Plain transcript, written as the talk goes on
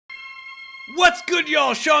What's good,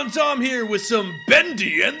 y'all? Shaun here with some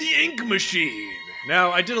Bendy and the Ink Machine.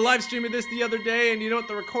 Now, I did a live stream of this the other day, and you know what?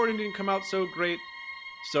 The recording didn't come out so great.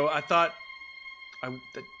 So I thought,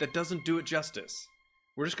 that doesn't do it justice.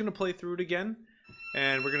 We're just going to play through it again,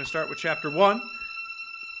 and we're going to start with Chapter 1.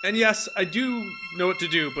 And yes, I do know what to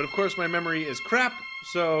do, but of course my memory is crap,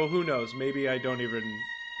 so who knows? Maybe I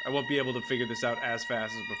won't be able to figure this out as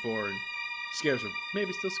fast as before, and scares will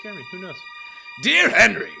maybe still scare me. Who knows? Dear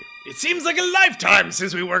Henry, it seems like a lifetime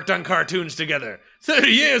since we worked on cartoons together. 30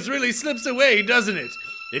 years really slips away, doesn't it?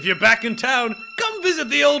 If you're back in town, come visit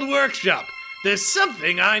the old workshop. There's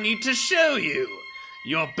something I need to show you.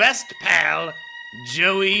 Your best pal,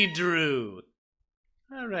 Joey Drew.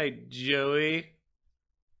 All right, Joey.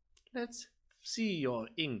 Let's see your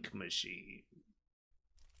ink machine.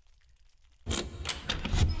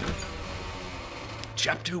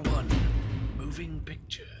 Chapter 1, Moving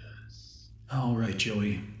Pictures. All right,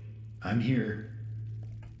 Joey. I'm here.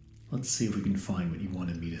 Let's see if we can find what you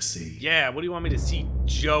wanted me to see. Yeah, what do you want me to see,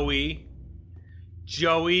 Joey?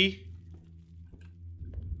 Joey?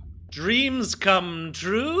 Dreams come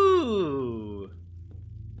true.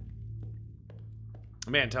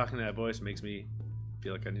 Man, talking to that voice makes me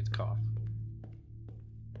feel like I need to cough.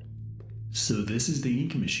 So this is the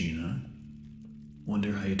ink machine, huh?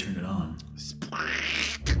 Wonder how you turn it on.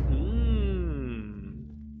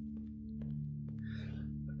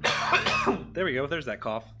 There we go. There's that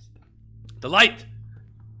cough. The light!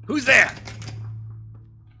 Who's there?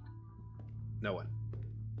 No one.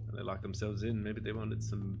 They locked themselves in. Maybe they wanted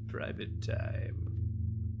some private time.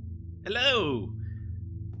 Hello!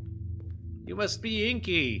 You must be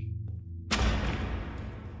Inky.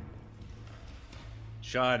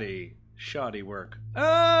 Shoddy work.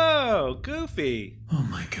 Oh, Goofy. Oh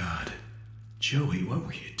my god. Joey, what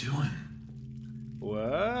were you doing?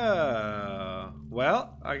 Whoa.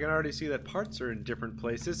 Well, I can already see that parts are in different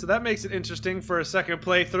places, so that makes it interesting for a second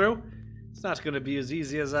playthrough. It's not going to be as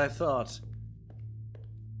easy as I thought.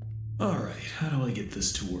 Alright, how do I get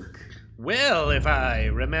this to work? Well, if I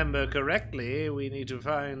remember correctly, we need to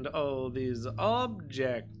find all these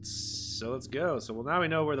objects. So let's go. So well, now we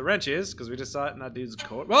know where the wrench is, because we just saw it in that dude's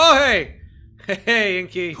coat. Oh, hey! Hey,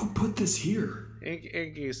 Inky. Who put this here?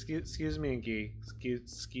 Inky, excuse me, Inky.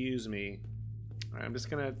 Excuse me. Alright, I'm just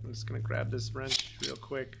gonna grab this wrench real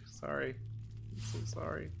quick. Sorry. I'm so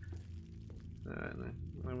sorry. That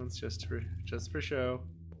one's just for show.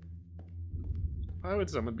 Why would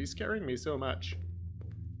someone be scaring me so much?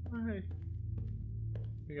 Hi.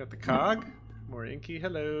 We got the cog. More Inky.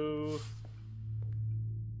 Hello.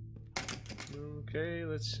 Okay,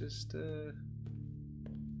 let's just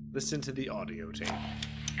listen to the audio tape.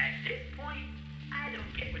 At this point, I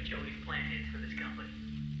don't get what Joey's plan is for this company.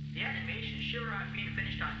 The animations sure aren't being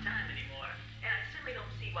finished on time anymore, and I simply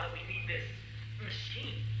don't see why we need this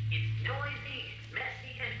machine. It's noisy, it's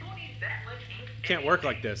messy, and who needs that much ink? Can't work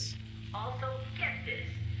like this. Also, get this.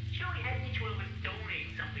 Joey had each one of us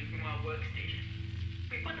donate something from our workstation.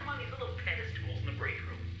 We put them on these little pedestals in the break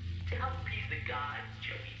room to help appease the gods,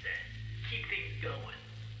 Joey said. Keep things going.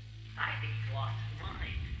 I think he's lost his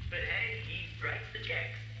mind. But hey, he writes the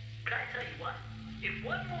checks. But I tell you what, if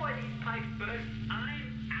one more of these pipes burst,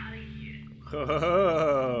 I'm out of here.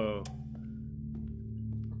 Oh.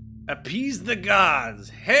 Appease the gods.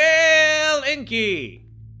 Hail Inky!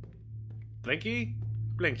 Blinky?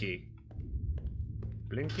 Blinky.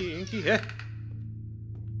 Blinky, Inky, yeah.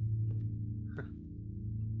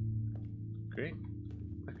 Great.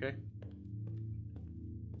 Okay.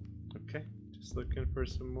 Okay. Just looking for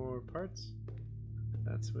some more parts.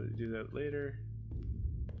 That's what we do that later.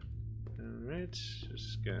 Alright.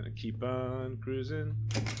 Just gonna keep on cruising.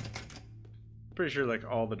 Pretty sure like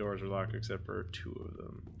all the doors are locked except for 2 of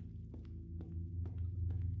them.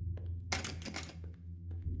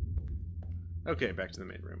 Okay, back to the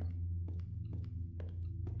main room.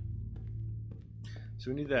 So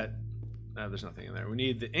we need that. There's nothing in there. We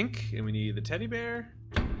need the ink, and we need the teddy bear.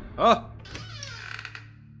 Oh!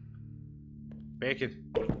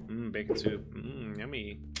 Bacon. Bacon soup.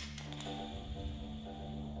 Yummy.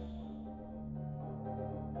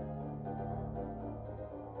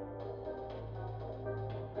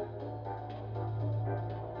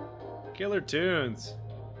 Killer tunes.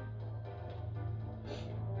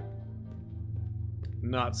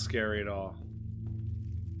 Not scary at all.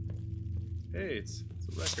 Hey, it's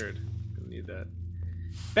a record. Gonna need that.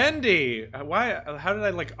 Bendy! Why? How did I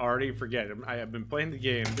like already forget? I have been playing the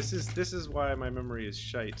game. This is why my memory is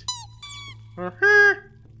shite.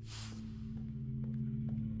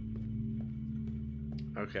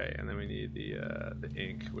 Okay, and then we need the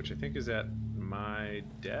ink, which I think is at my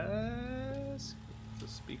desk. It's a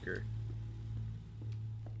speaker.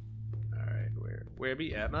 pressure. Where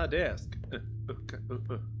be at my desk. There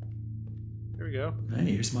we go.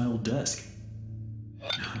 Hey, here's my old desk.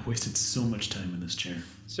 I wasted so much time in this chair.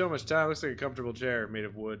 So much time. Looks like a comfortable chair made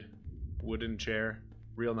of wood. Wooden chair.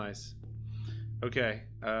 Real nice. Okay.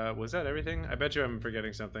 Was that everything? I bet you I'm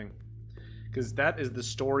forgetting something. Because that is the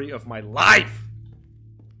story of my life!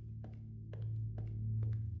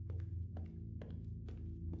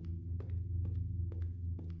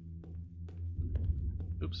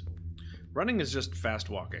 Oops. Running is just fast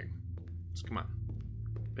walking. Just come on.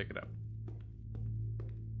 Pick it up.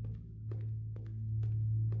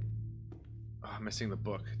 Oh, I'm missing the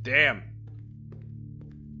book. Damn!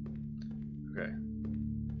 Okay.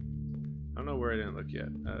 I don't know where I didn't look yet.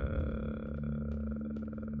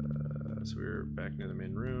 So we're back near the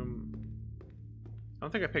main room. I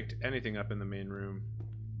don't think I picked anything up in the main room.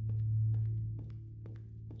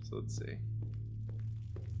 So let's see.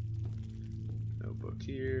 No book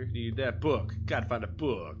here. Need that book. Gotta find a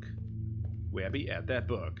book. Where be at that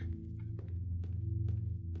book?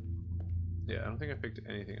 Yeah, I don't think I picked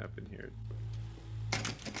anything up in here.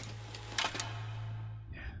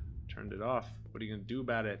 Yeah, turned it off. What are you gonna do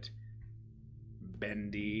about it,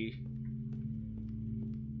 Bendy?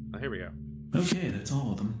 Oh, here we go. Okay, that's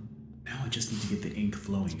all of them. Now I just need to get the ink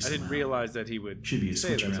flowing somehow. I didn't realize that he would Should be a say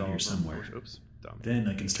switch that's around all here of them. somewhere. Oops, dumb. Then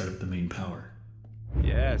I can start up the main power.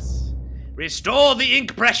 Yes. Restore the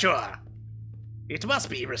ink pressure! It must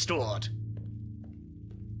be restored.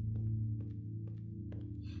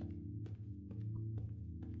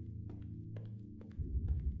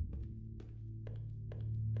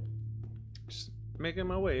 Just making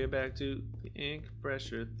my way back to the ink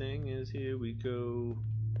pressure thing is here we go.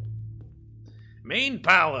 Main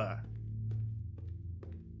power!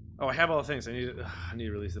 Oh, I have all the things. I need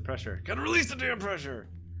to release the pressure. Gotta release the damn pressure!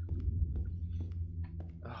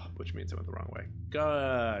 Oh, which means I went the wrong way.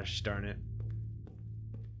 Gosh darn it.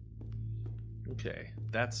 Okay,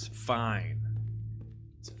 that's fine.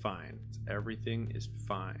 It's fine. Everything is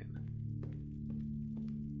fine.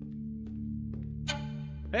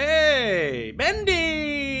 Hey!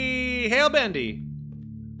 Bendy! Hail, Bendy!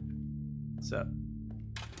 What's up?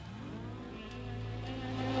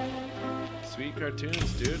 Sweet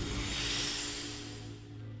cartoons, dude.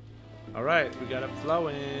 Alright, we got it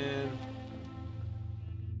flowing.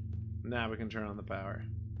 Now we can turn on the power.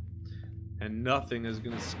 And nothing is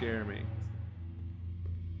gonna scare me.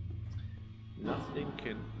 Nothing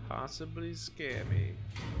can possibly scare me.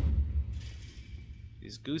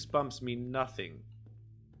 These goosebumps mean nothing.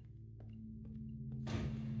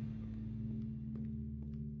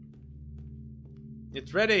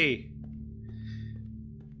 It's ready!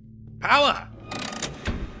 Power!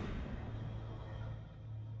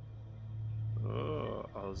 Oh,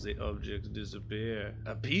 all the objects disappear.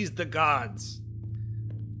 Appease the gods!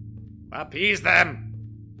 Appease them!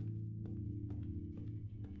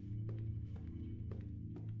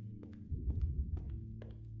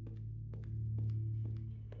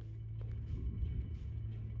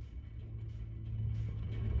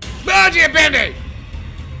 Budgie, Bendy!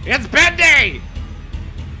 It's Bendy!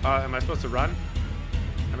 Am I supposed to run?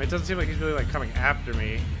 I mean, it doesn't seem like he's really like coming after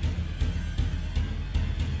me.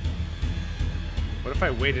 What if I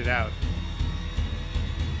wait it out?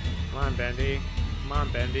 Come on, Bendy. Come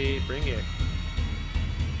on, Bendy. Bring it.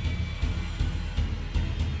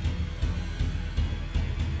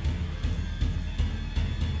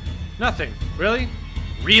 Nothing. Really?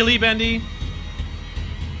 Really, Bendy?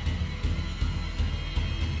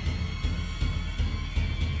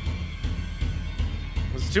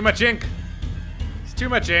 It's too much ink. It's too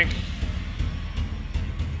much ink.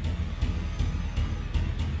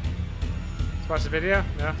 Let's watch the video?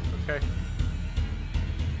 No? Okay.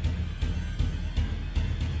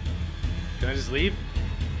 Can I just leave?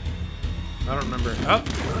 I don't remember. Oh!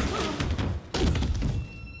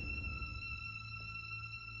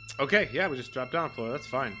 Okay, yeah, we just dropped down a floor. That's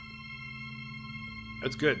fine.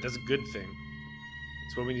 That's good. That's a good thing.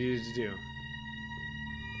 That's what we needed to do.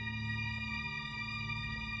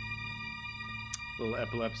 Little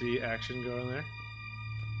epilepsy action going there.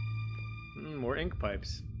 More ink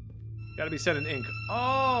pipes. Gotta be sending ink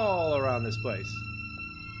all around this place.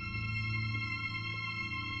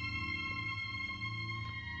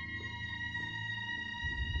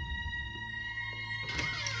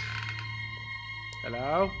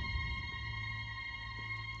 Hello?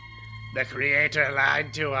 The creator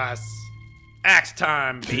lied to us. Axe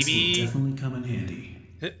time, baby. This will definitely come in handy.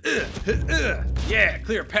 Yeah,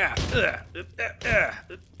 clear path.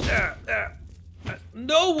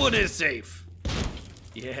 No one is safe.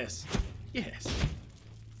 Yes. Yes.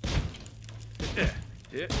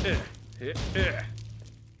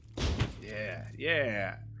 Yeah.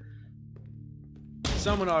 Yeah.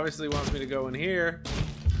 Someone obviously wants me to go in here.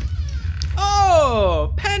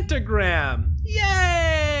 Oh, pentagram! Yay!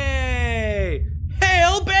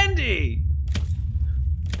 Hail Bendy!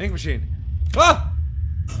 Ink machine. Oh!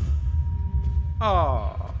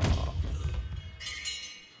 Oh.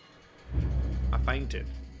 I fainted.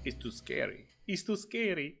 It's too scary. It's too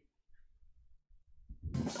scary.